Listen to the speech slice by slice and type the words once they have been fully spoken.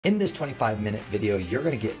In this 25-minute video, you're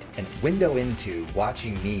going to get a window into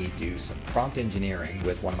watching me do some prompt engineering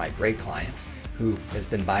with one of my great clients who has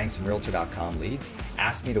been buying some Realtor.com leads,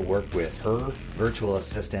 asked me to work with her virtual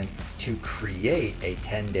assistant to create a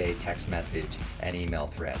 10-day text message and email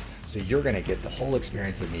thread. So you're going to get the whole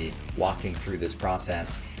experience of me walking through this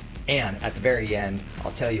process. And at the very end,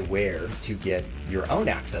 I'll tell you where to get your own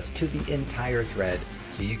access to the entire thread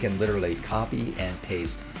so you can literally copy and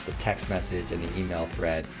paste the text message and the email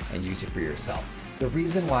thread and use it for yourself. The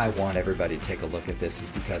reason why I want everybody to take a look at this is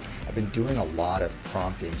because I've been doing a lot of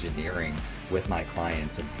prompt engineering with my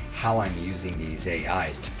clients and how I'm using these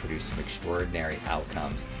AIs to produce some extraordinary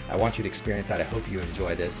outcomes. I want you to experience that. I hope you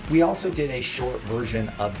enjoy this. We also did a short version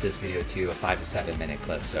of this video too, a 5 to 7 minute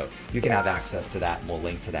clip, so you can have access to that and we'll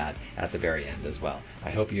link to that at the very end as well. I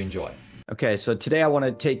hope you enjoy. Okay, so today I want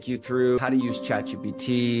to take you through how to use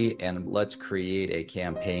ChatGPT and let's create a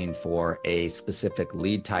campaign for a specific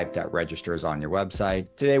lead type that registers on your website.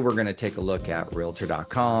 Today we're going to take a look at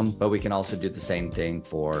Realtor.com, but we can also do the same thing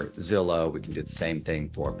for Zillow. We can do the same thing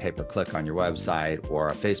for pay-per-click on your website or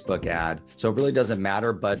a Facebook ad. So it really doesn't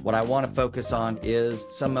matter, but what I want to focus on is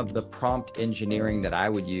some of the prompt engineering that I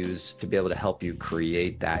would use to be able to help you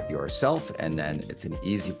create that yourself. And then it's an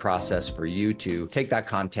easy process for you to take that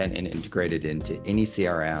content and integrate it into any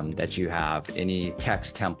CRM that you have, any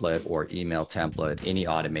text template or email template, any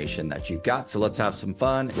automation that you've got. So let's have some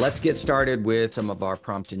fun. Let's get started with some of our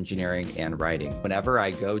prompt engineering and writing. Whenever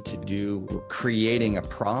I go to do creating a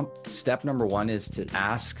prompt, step number one is to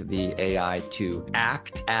ask the AI to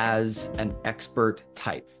act as an expert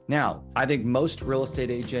type. Now, I think most real estate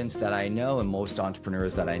agents that I know and most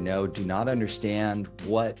entrepreneurs that I know do not understand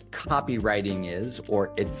what copywriting is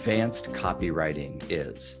or advanced copywriting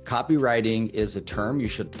is. Copywriting is a term. You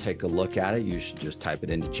should take a look at it. You should just type it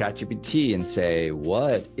into ChatGPT and say,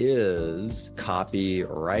 what is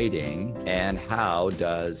copywriting and how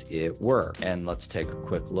does it work? And let's take a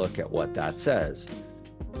quick look at what that says.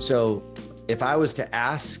 So if I was to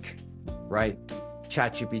ask,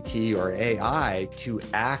 ChatGPT or AI to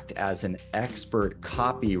act as an expert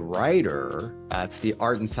copywriter, that's the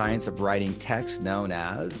art and science of writing text known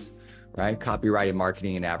as, copywriting,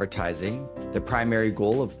 marketing, and advertising. The primary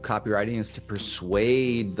goal of copywriting is to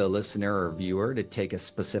persuade the listener or viewer to take a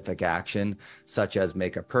specific action, such as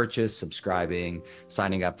make a purchase, subscribing,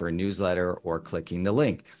 signing up for a newsletter, or clicking the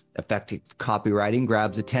link. Effective copywriting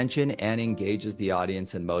grabs attention and engages the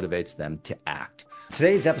audience and motivates them to act.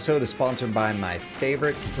 Today's episode is sponsored by my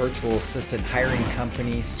favorite virtual assistant hiring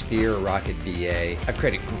company, Sphere Rocket VA. I've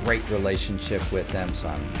created a great relationship with them, so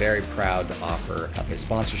I'm very proud to offer a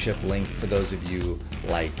sponsorship link for those of you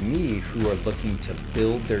like me who are looking to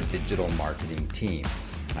build their digital marketing team.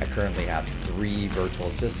 I currently have 3 virtual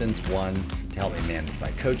assistants, one to help me manage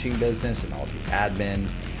my coaching business and all the admin,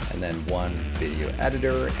 and then 1 video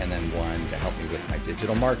editor, and then 1 to help me with my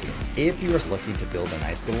digital marketing. If you are looking to build a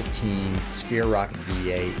nice little team, Sphere Rocket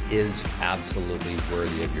VA is absolutely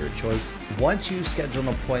worthy of your choice. Once you schedule an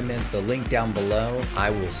appointment, the link down below, I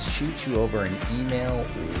will shoot you over an email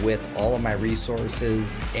with all of my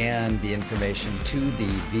resources and the information to the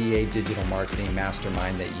VA Digital Marketing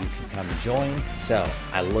Mastermind that you can come join. So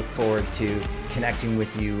I look forward to connecting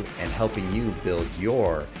with you and helping you build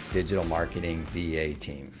your digital marketing VA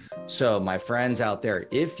team. So my friends out there,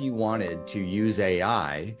 if you wanted to use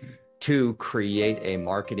AI to create a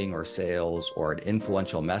marketing or sales or an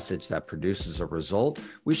influential message that produces a result,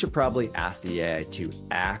 we should probably ask the AI to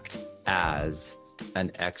act as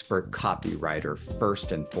an expert copywriter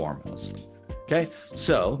first and foremost. Okay,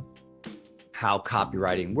 so how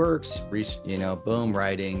copywriting works, boom,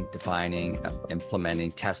 writing, defining,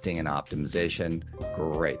 implementing, testing, and optimization.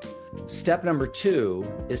 Great. Step number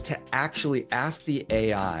 2 is to actually ask the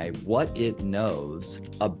AI what it knows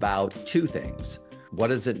about 2 things. What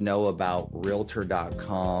does it know about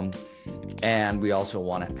Realtor.com? And we also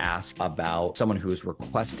want to ask about someone who is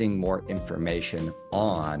requesting more information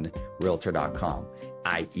on Realtor.com,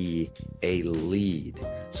 i.e. a lead.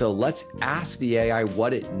 So let's ask the AI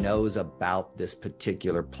what it knows about this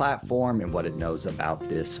particular platform and what it knows about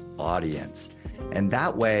this audience. And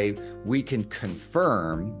that way we can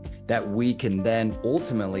confirm that we can then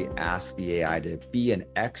ultimately ask the AI to be an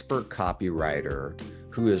expert copywriter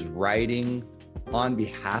who is writing on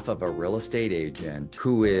behalf of a real estate agent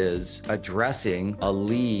who is addressing a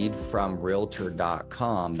lead from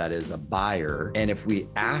Realtor.com that is a buyer. And if we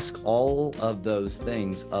ask all of those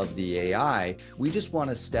things of the AI, we just want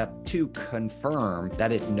to step 2 confirm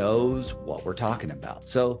that it knows what we're talking about.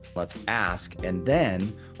 So let's ask, and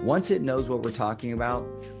then once it knows what we're talking about,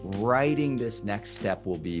 writing this next step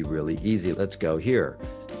will be really easy. Let's go here.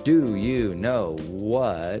 Do you know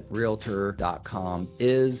what Realtor.com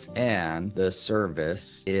is and the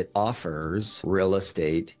service it offers real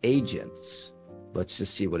estate agents? Let's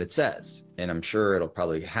just see what it says. And I'm sure it'll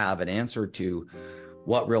probably have an answer to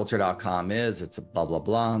what Realtor.com is. It's a blah, blah,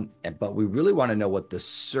 blah. But we really want to know what the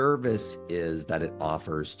service is that it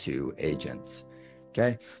offers to agents.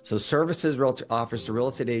 Okay, so services Realtor offers to real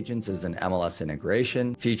estate agents is an MLS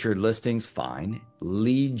integration, featured listings, fine,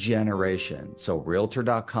 lead generation. So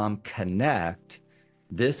Realtor.com Connect,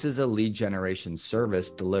 this is a lead generation service,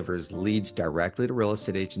 delivers leads directly to real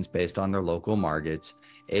estate agents based on their local markets.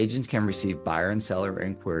 Agents can receive buyer and seller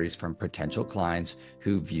inquiries from potential clients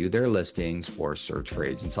who view their listings or search for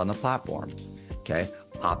agents on the platform. Okay,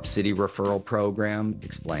 OpCity referral program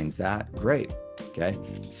explains that. Great. Okay,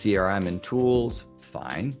 CRM and tools,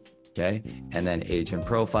 fine. Okay, and then agent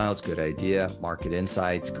profiles, good idea. Market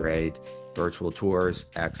insights, great. Virtual tours,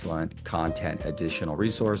 excellent. Content, additional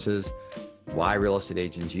resources. Why real estate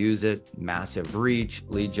agents use it, massive reach,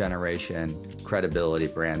 lead generation, credibility,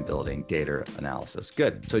 brand building, data analysis.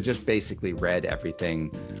 Good. So just basically read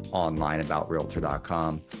everything online about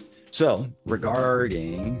Realtor.com. So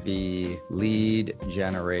regarding the lead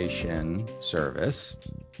generation service,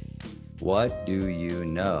 what do you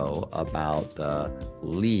know about the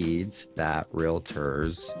leads that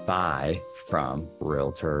realtors buy from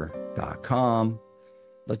Realtor.com?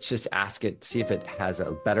 Let's just ask it, see if it has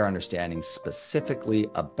a better understanding specifically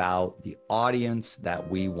about the audience that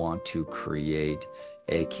we want to create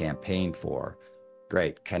a campaign for.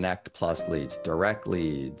 Great. Connect plus leads, direct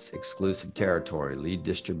leads, exclusive territory, lead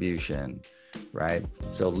distribution, right?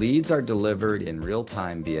 So leads are delivered in real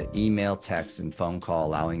time via email, text, and phone call,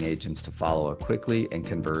 allowing agents to follow up quickly and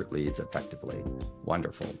convert leads effectively.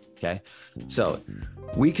 Wonderful. Okay. So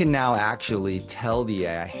we can now actually tell the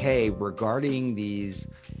AI, hey, regarding these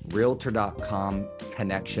Realtor.com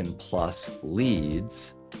Connection Plus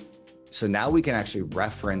leads, so now we can actually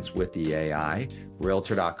reference with the AI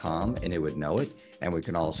Realtor.com and it would know it. And we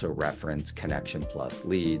can also reference Connection Plus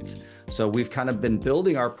leads. So we've kind of been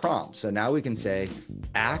building our prompt. So now we can say,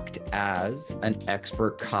 act as an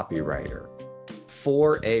expert copywriter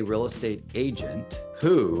for a real estate agent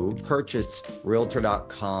who purchased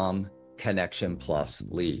Realtor.com Connection Plus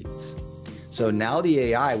leads. So now the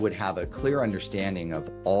AI would have a clear understanding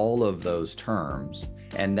of all of those terms,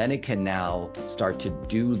 and then it can now start to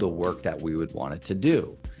do the work that we would want it to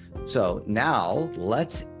do. So now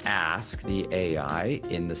let's ask the AI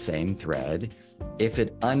in the same thread if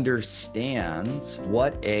it understands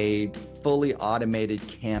what a fully automated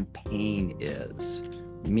campaign is,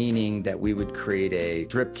 meaning that we would create a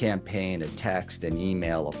drip campaign, a text, an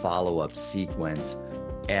email, a follow-up sequence,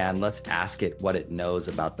 and let's ask it what it knows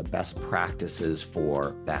about the best practices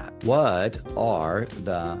for that. What are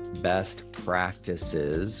the best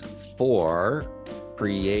practices for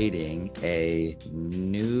creating a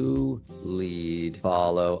new lead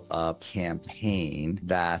follow-up campaign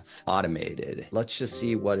that's automated? Let's just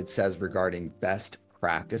see what it says regarding best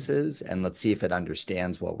practices, and let's see if it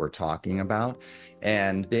understands what we're talking about.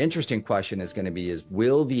 And the interesting question is going to be is,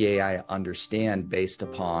 will the AI understand based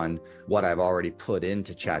upon what I've already put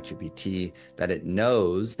into ChatGPT that it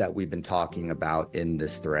knows that we've been talking about in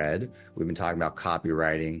this thread? We've been talking about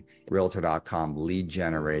copywriting, Realtor.com lead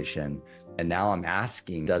generation. And now I'm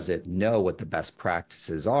asking, does it know what the best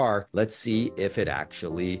practices are? Let's see if it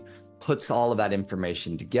actually puts all of that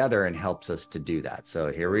information together and helps us to do that.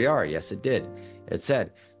 So here we are. Yes, it did. It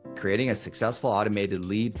said, creating a successful automated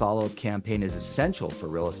lead follow-up campaign is essential for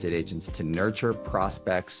real estate agents to nurture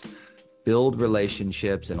prospects, build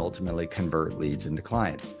relationships, and ultimately convert leads into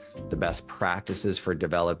clients. The best practices for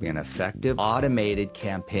developing an effective automated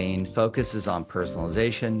campaign focuses on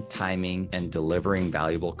personalization, timing, and delivering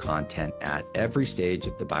valuable content at every stage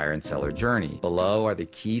of the buyer and seller journey. Below are the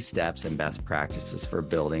key steps and best practices for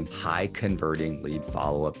building high converting lead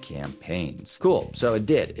follow-up campaigns. Cool. So it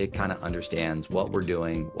did. It kind of understands what we're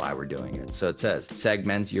doing, why we're doing it. So it says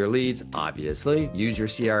segment your leads, obviously. Use your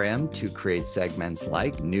CRM to create segments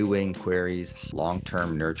like new inquiries,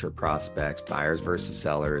 long-term nurture prospects, buyers versus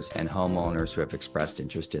sellers, and homeowners who have expressed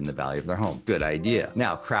interest in the value of their home. Good idea.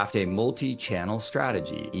 Now, craft a multi-channel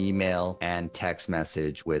strategy, email and text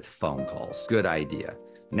message with phone calls. Good idea.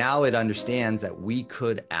 Now it understands that we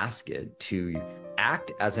could ask it to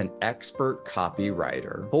act as an expert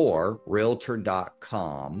copywriter for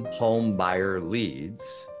Realtor.com home buyer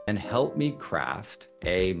leads. and help me craft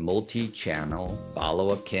a multi-channel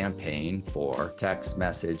follow-up campaign for text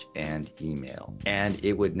message and email. And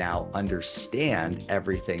it would now understand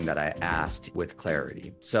everything that I asked with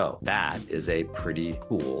clarity. So that is a pretty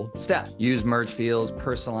cool step. Use merge fields,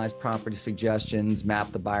 personalized property suggestions,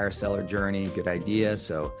 map the buyer-seller journey. Good idea.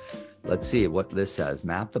 So let's see what this says.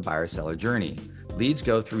 Map the buyer-seller journey. Leads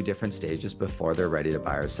go through different stages before they're ready to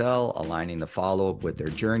buy or sell. Aligning the follow-up with their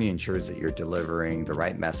journey ensures that you're delivering the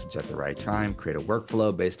right message at the right time. Create a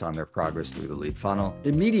workflow based on their progress through the lead funnel.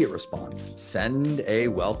 Immediate response. Send a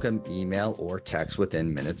welcome email or text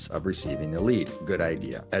within minutes of receiving the lead. Good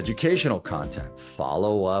idea. Educational content.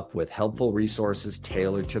 Follow up with helpful resources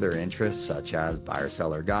tailored to their interests, such as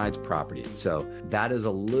buyer-seller guides, property. So that is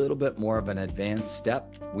a little bit more of an advanced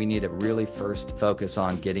step. We need to really first focus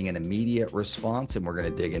on getting an immediate response, and we're going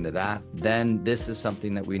to dig into that. Then this is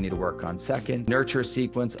something that we need to work on second. Nurture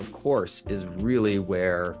sequence, of course, is really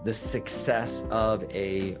where the success of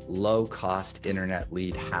a low-cost internet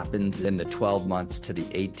lead happens in the 12 months to the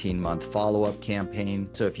 18-month follow-up campaign.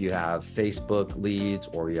 So if you have Facebook leads,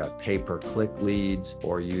 or you have pay-per-click leads,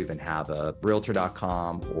 or you even have a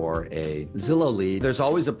realtor.com or a Zillow lead, there's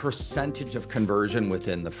always a percentage of conversion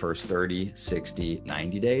within the first 30, 60,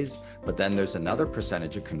 90 days. But then there's another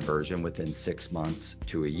percentage of conversion within 6 months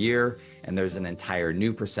to a year. And there's an entire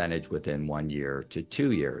new percentage within 1 year to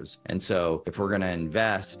 2 years. And so if we're going to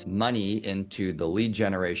invest money into the lead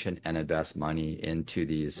generation and invest money into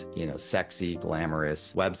these, sexy,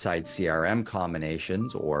 glamorous website CRM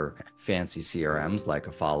combinations or fancy CRMs like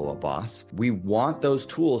a Follow Up Boss, we want those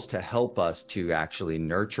tools to help us to actually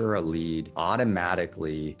nurture a lead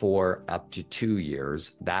automatically for up to 2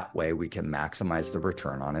 years. That way we can maximize the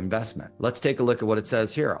return on investment. Let's take a look at what it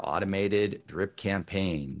says here. Automated drip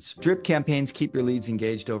campaigns. Drip campaigns keep your leads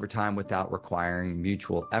engaged over time without requiring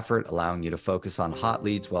mutual effort, allowing you to focus on hot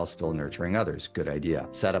leads while still nurturing others. Good idea.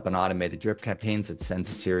 Set up an automated drip campaigns that sends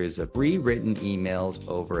a series of pre-written emails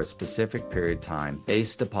over a specific period of time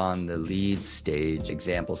based upon the lead stage,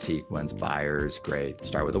 example sequence, buyers, great.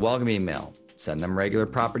 Start with a welcome email. Send them regular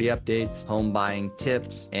property updates, home buying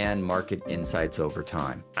tips, and market insights over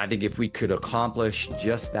time. I think if we could accomplish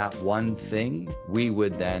just that one thing, we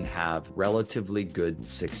would then have relatively good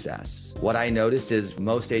success. What I noticed is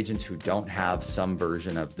most agents who don't have some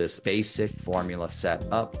version of this basic formula set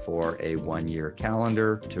up for a 1-year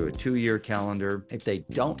calendar to a 2-year calendar, if they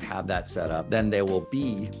don't have that set up, then they will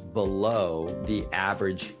be below the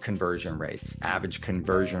average conversion rates. Average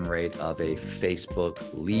conversion rate of a Facebook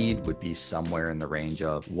lead would be somewhere in the range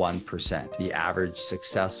of 1%. The average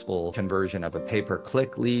successful conversion of a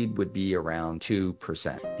pay-per-click lead would be around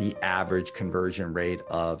 2%. The average conversion rate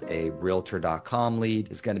of a realtor.com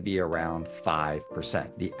lead is going to be around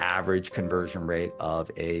 5%. The average conversion rate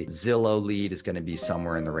of a Zillow lead is going to be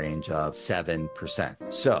somewhere in the range of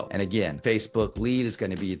 7%. So, and again, Facebook lead is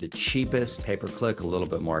going to be the cheapest, pay-per-click a little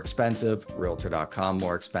bit more expensive, realtor.com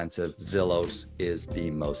more expensive, Zillow is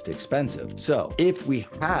the most expensive. So if we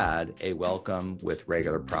had a welcome with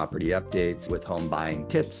regular property updates, with home buying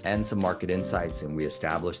tips and some market insights, and we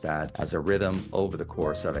establish that as a rhythm over the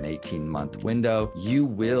course of an 18-month window, you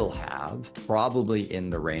will have probably in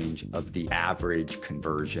the range of the average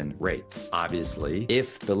conversion rates. Obviously,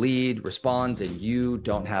 if the lead responds and you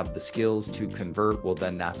don't have the skills to convert, well,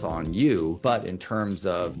 then that's on you. But in terms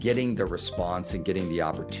of getting the response and getting the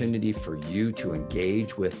opportunity for you to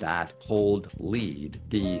engage with that cold lead,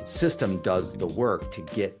 the system does the work to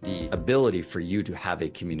get the ability for you to have a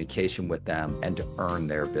communication with them and to earn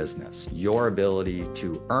their business. Your ability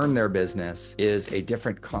to earn their business is a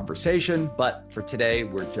different conversation, but for today,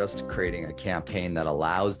 we're just creating a campaign that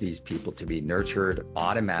allows these people to be nurtured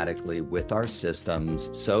automatically with our systems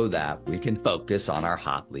so that we can focus on our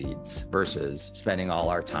hot leads versus spending all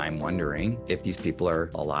our time wondering if these people are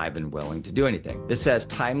alive and willing to do anything. This says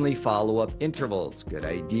timely follow-up intervals. Good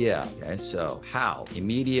idea. Okay, so how?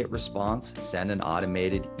 Immediate response, send an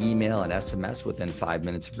automated email and SMS within 5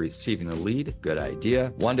 minutes of receiving a lead. Good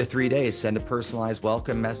idea. 1 to 3 days, send a personalized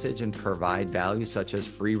welcome message and provide value such as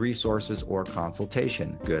free resources or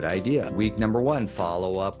consultation. Good idea. Week number 1,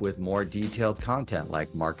 follow up with more detailed content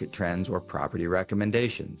like market trends or property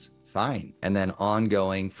recommendations. Fine. And then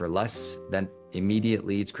ongoing for less than immediate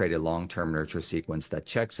leads, create a long-term nurture sequence that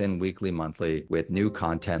checks in weekly, monthly with new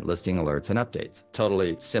content, listing alerts, and updates.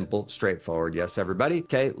 Totally simple, straightforward. Yes, everybody.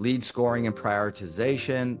 Okay, lead scoring and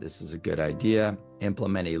prioritization. This is a good idea.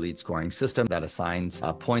 Implement a lead scoring system that assigns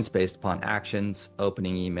points based upon actions,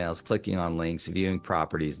 opening emails, clicking on links, viewing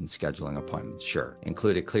properties, and scheduling appointments. Sure.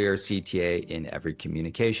 Include a clear CTA in every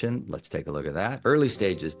communication. Let's take a look at that. Early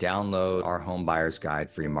stages, download our Home Buyer's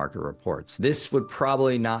Guide free market reports. This would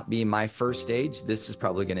probably not be my first stage. This is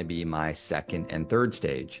probably going to be my second and third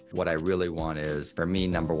stage. What I really want is, for me,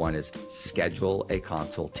 number one is schedule a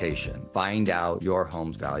consultation. Find out your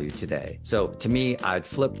home's value today. So to me, I'd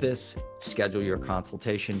flip this. Schedule your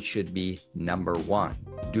consultation should be number one.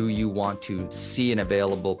 Do you want to see an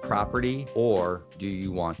available property, or do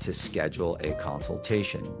you want to schedule a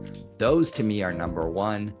consultation? Those to me are number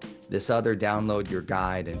one. This other, download your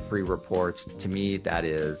guide and free reports, to me, that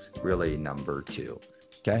is really number two.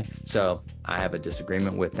 Okay, so I have a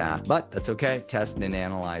disagreement with that, but that's okay. Test and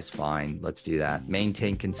analyze, fine. Let's do that.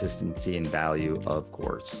 Maintain consistency and value, of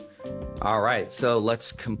course. All right, so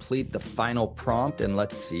let's complete the final prompt and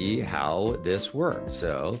let's see how this works.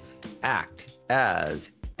 So act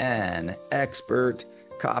as an expert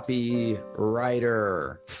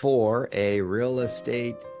copywriter for a real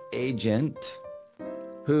estate agent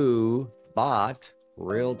who bought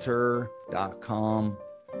Realtor.com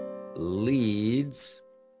leads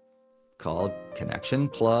called Connection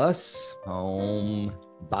Plus Home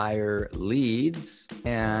Buyer Leads,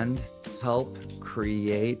 and help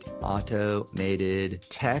create automated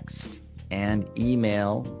text and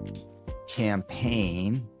email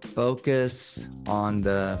campaign. Focus on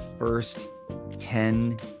the first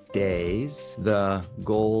 10 days. The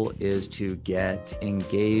goal is to get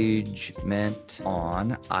engagement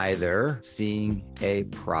on either seeing a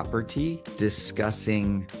property,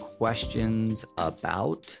 discussing questions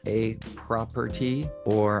about a property,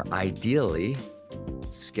 or ideally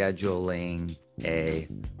scheduling a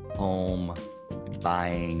home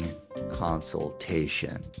buying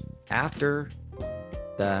consultation. After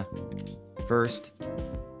the first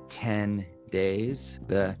 10 days,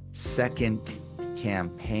 the second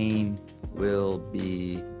campaign will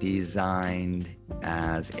be designed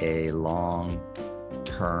as a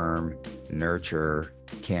long-term nurture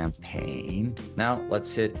campaign. Now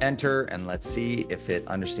let's hit enter and let's see if it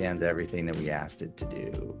understands everything that we asked it to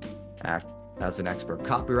do. Act as an expert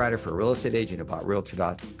copywriter for a real estate agent about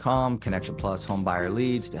Realtor.com, Connection Plus Home Buyer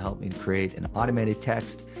Leads to help me create an automated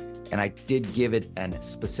text. And I did give it a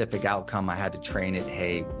specific outcome. I had to train it.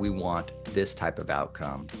 Hey, we want this type of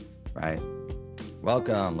outcome, right?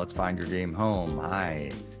 Welcome. Let's find your dream home.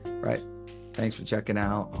 Hi. Right. Thanks for checking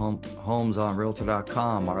out Homes on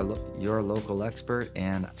Realtor.com, your local expert.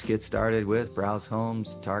 And let's get started with browse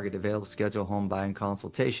homes, target available, schedule home buying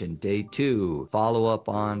consultation. Day 2, follow up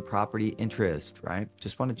on property interest, right?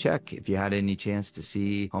 Just want to check if you had any chance to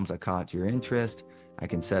see homes that caught your interest. I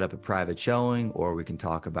can set up a private showing, or we can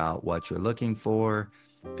talk about what you're looking for.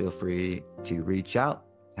 Feel free to reach out.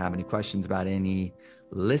 Have any questions about any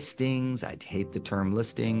listings? I'd hate the term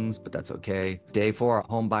listings, but that's okay. Day 4,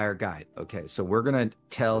 home buyer guide. Okay, so we're going to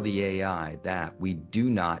tell the AI that we do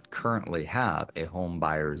not currently have a home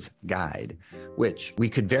buyer's guide, which we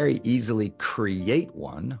could very easily create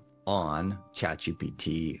one on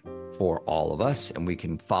ChatGPT for all of us, and we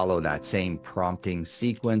can follow that same prompting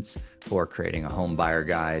sequence for creating a home buyer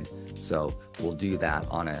guide. So we'll do that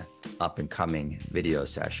on a up and coming video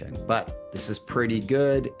session, but this is pretty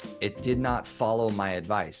good. It did not follow my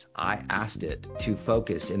advice. I asked it to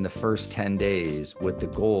focus in the first 10 days with the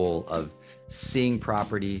goal of seeing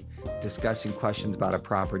property, discussing questions about a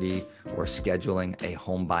property, or scheduling a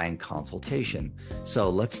home buying consultation. So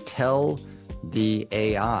let's tell the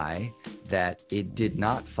AI that it did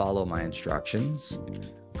not follow my instructions.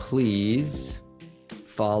 Please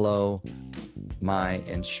follow my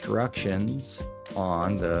instructions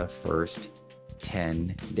on the first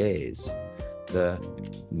 10 days. The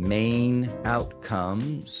main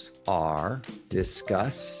outcomes are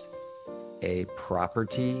discuss a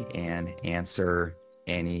property and answer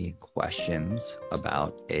any questions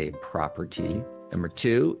about a property. Number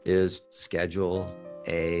 2 is schedule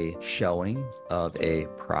a showing of a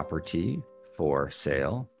property for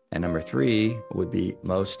sale. And number 3 would be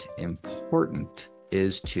most important,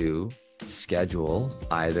 is to schedule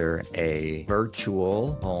either a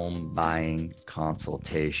virtual home buying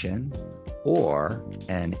consultation or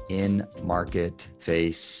an in-market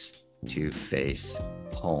face-to-face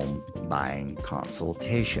home buying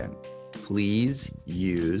consultation. Please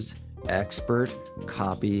use expert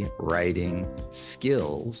copywriting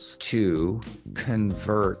skills to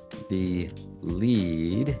convert the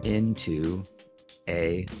lead into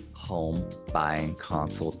a home buying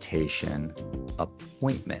consultation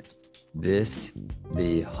appointment.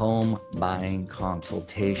 The home buying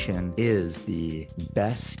consultation is the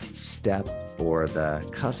best step for the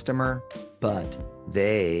customer, but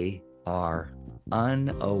they are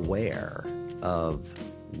unaware of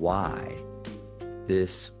why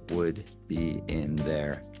this would be in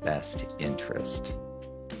their best interest.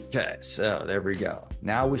 Okay, so there we go.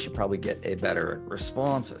 Now we should probably get a better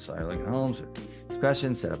response. So I look at homes,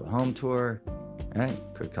 questions, set up a home tour, right?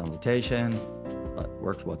 Quick consultation,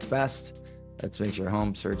 works what's best. Let's make sure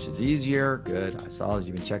home search is easier. Good. I saw as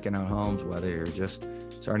you've been checking out homes, whether you're just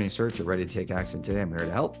starting to search or ready to take action today, I'm here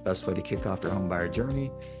to help. Best way to kick off your home buyer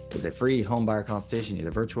journey is a free home buyer consultation,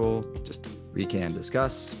 either virtual, just we can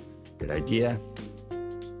discuss. Good idea.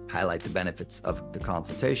 Highlight the benefits of the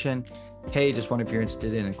consultation. Hey, just wonder if you're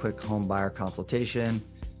interested in a quick home buyer consultation.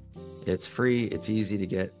 It's free. It's easy to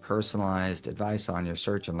get personalized advice on your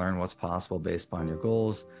search and learn what's possible based upon your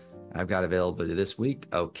goals. I've got availability this week.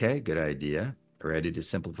 Okay, good idea. Ready to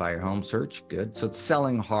simplify your home search? Good. So it's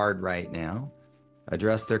selling hard right now.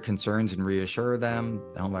 Address their concerns and reassure them.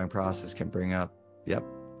 The home buying process can bring up, yep,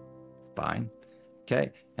 fine.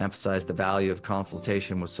 Okay. Emphasize the value of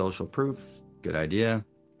consultation with social proof. Good idea.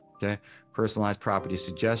 Okay. Personalized property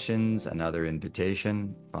suggestions, another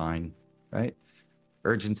invitation. Fine. Right.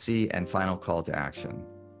 Urgency and final call to action.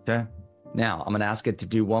 Okay. Now I'm going to ask it to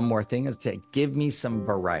do one more thing, is to give me some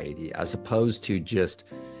variety as opposed to just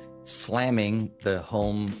slamming the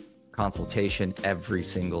home consultation every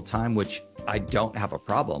single time, which I don't have a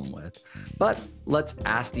problem with. But let's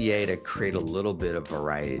ask the AI to create a little bit of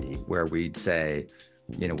variety where we'd say,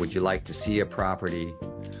 you know, would you like to see a property?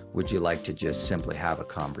 Would you like to just simply have a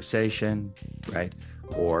conversation, right?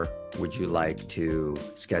 Or would you like to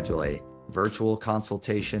schedule a virtual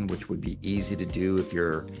consultation, which would be easy to do if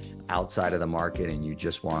you're outside of the market and you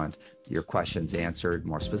just want your questions answered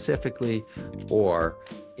more specifically, or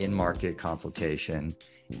in-market consultation.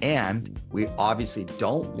 And we obviously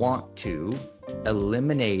don't want to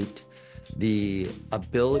eliminate the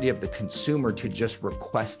ability of the consumer to just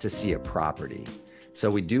request to see a property. So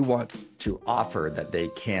we do want to offer that they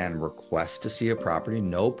can request to see a property,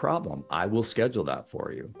 no problem. I will schedule that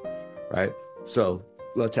for you, right? So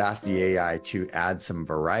let's ask the AI to add some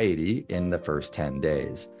variety in the first 10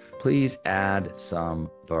 days. Please add some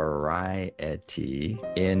variety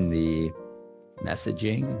in the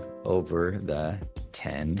messaging over the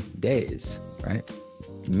 10 days, right?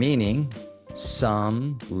 Meaning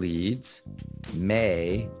some leads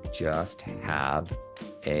may just have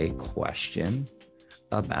a question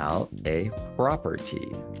about a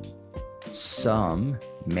property. Some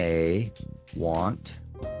may want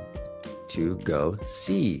to go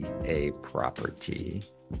see a property,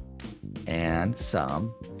 and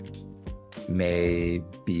some may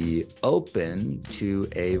be open to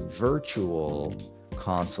a virtual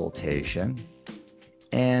consultation,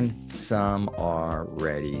 and some are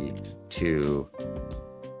ready to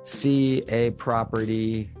see a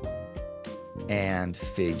property and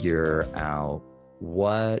figure out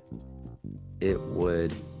what it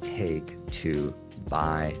would take to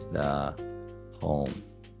buy the home.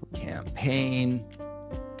 Campaign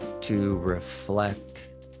to reflect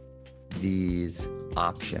these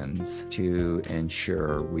options to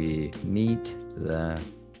ensure we meet the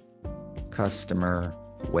customer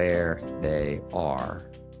where they are.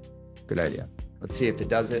 Good idea. Let's see if it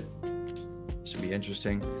does it. Should be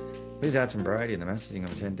interesting. Please add some variety in the messaging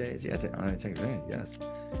of 10 days. Yeah, take advantage. Yes.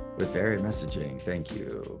 With varied messaging. Thank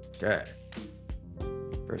you. Okay.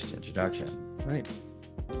 First introduction. Right.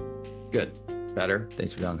 Good. Better.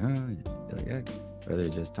 Thanks for doing. Yeah. Whether you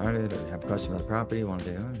just started or you have a question about the property, want to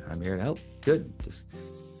say, oh, I'm here to help. Good. Just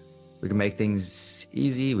we can make things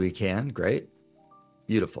easy. We can. Great.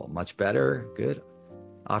 Beautiful. Much better. Good.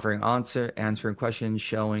 Offering answering questions,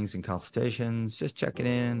 showings, and consultations. Just checking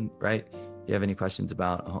in. Right. If you have any questions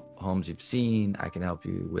about homes you've seen, I can help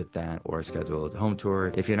you with that, or schedule a home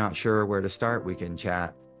tour. If you're not sure where to start, we can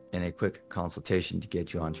chat in a quick consultation to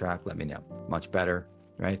get you on track. Let me know. Much better.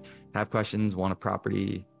 Right? Have questions, want a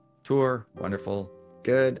property tour? Wonderful.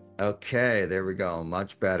 Good. Okay, there we go.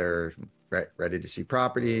 Much better. Ready to see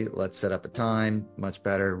property. Let's set up a time. Much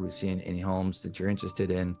better. We've seen any homes that you're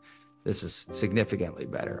interested in. This is significantly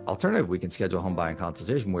better. Alternative, we can schedule a home buying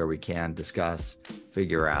consultation where we can discuss,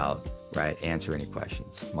 figure out, right, answer any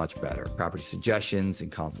questions. Much better. Property suggestions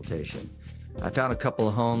and consultation. I found a couple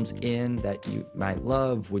of homes in that you might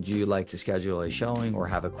love. Would you like to schedule a showing or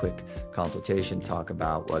have a quick consultation, talk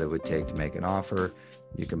about what it would take to make an offer?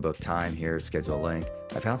 You can book time here, schedule a link.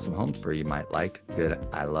 I found some homes for you might like. Good.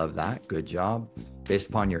 I love that. Good job. Based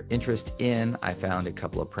upon your interest in, I found a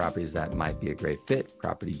couple of properties that might be a great fit.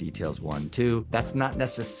 Property details 1, 2. That's not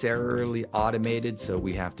necessarily automated, so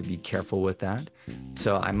we have to be careful with that.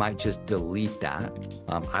 So I might just delete that.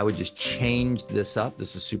 I would just change this up.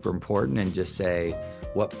 This is super important, and just say,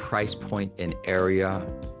 what price point and area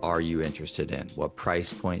are you interested in? What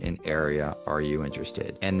price point and area are you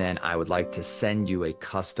interested? And then I would like to send you a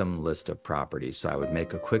custom list of properties. So I would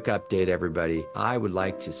make a quick update, everybody. I would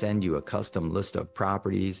like to send you a custom list of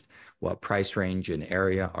properties. What price range and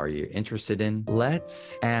area are you interested in?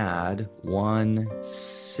 Let's add one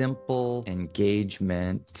simple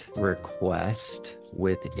engagement request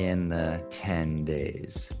within the 10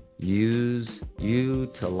 days.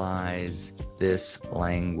 Utilize this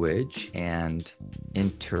language and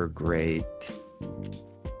integrate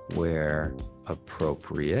where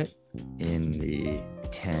appropriate in the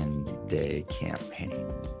 10-day campaign.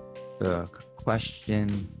 The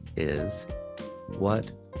question is,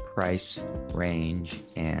 what price range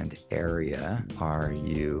and area are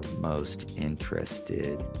you most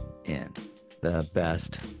interested in? The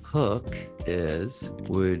best hook is,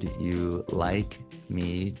 would you like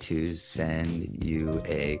me to send you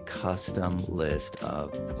a custom list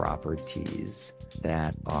of properties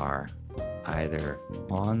that are either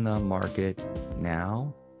on the market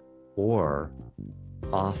now or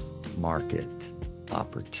off market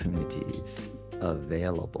opportunities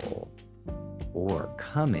available or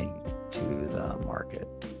coming to the market?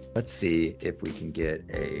 Let's see if we can get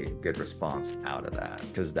a good response out of that,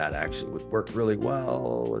 because that actually would work really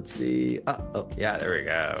well. Let's see. Oh, yeah, there we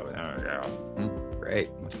go. There we go.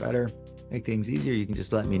 Great, much better. Make things easier. You can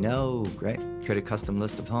just let me know. Great. Create a custom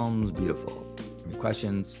list of homes. Beautiful. Any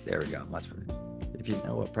questions? There we go. Much better. If you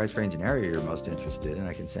know what price range and area you're most interested in,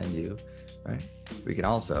 I can send you, right? We can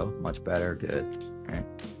also, much better. Good.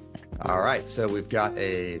 All right. So we've got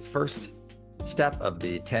a first step of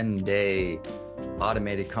the 10-day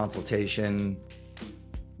automated consultation.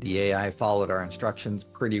 The AI followed our instructions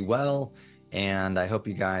pretty well, and I hope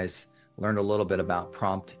you guys learned a little bit about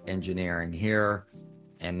prompt engineering here.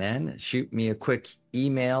 And then shoot me a quick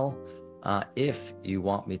email if you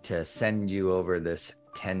want me to send you over this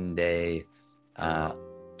 10-day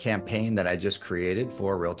campaign that I just created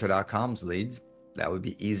for Realtor.com's leads. That would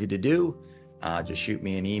be easy to do. Just shoot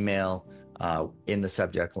me an email in the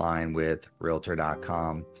subject line with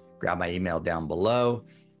Realtor.com. Grab my email down below,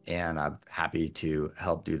 and I'm happy to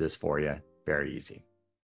help do this for you. Very easy.